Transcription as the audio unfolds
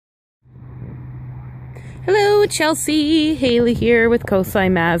Hello, Chelsea. Haley here with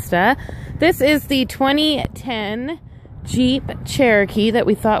Coastline Mazda. This is the 2010 Jeep Cherokee that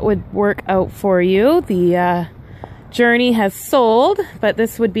we thought would work out for you. The Journey has sold, but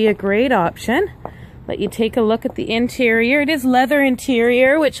this would be a great option. Let you take a look at the interior. It is leather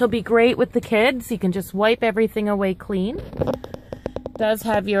interior, which will be great with the kids. You can just wipe everything away clean. It does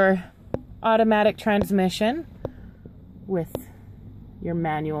have your automatic transmission with your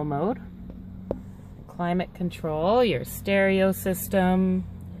manual mode. Climate control, your stereo system,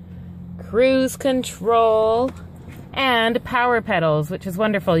 cruise control, and power pedals, which is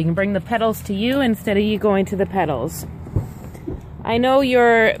wonderful. You can bring the pedals to you instead of you going to the pedals. I know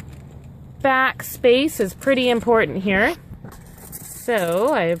your back space is pretty important here,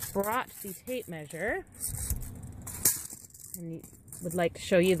 so I've brought the tape measure and would like to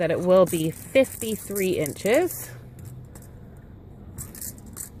show you that it will be 53 inches.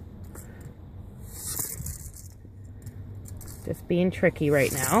 Just being tricky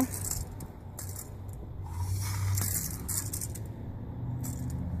right now.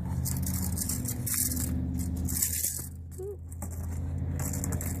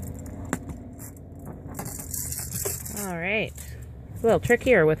 All right, it's a little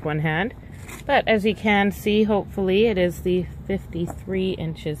trickier with one hand, but as you can see, hopefully it is the 53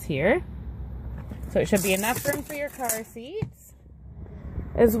 inches here. So it should be enough room for your car seats,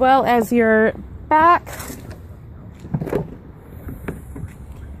 as well as your back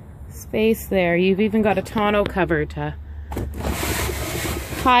space there. You've even got a tonneau cover to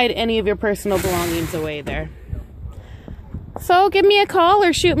hide any of your personal belongings away there. So give me a call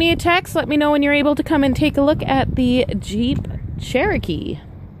or shoot me a text. Let me know when you're able to come and take a look at the Jeep Cherokee.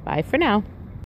 Bye for now.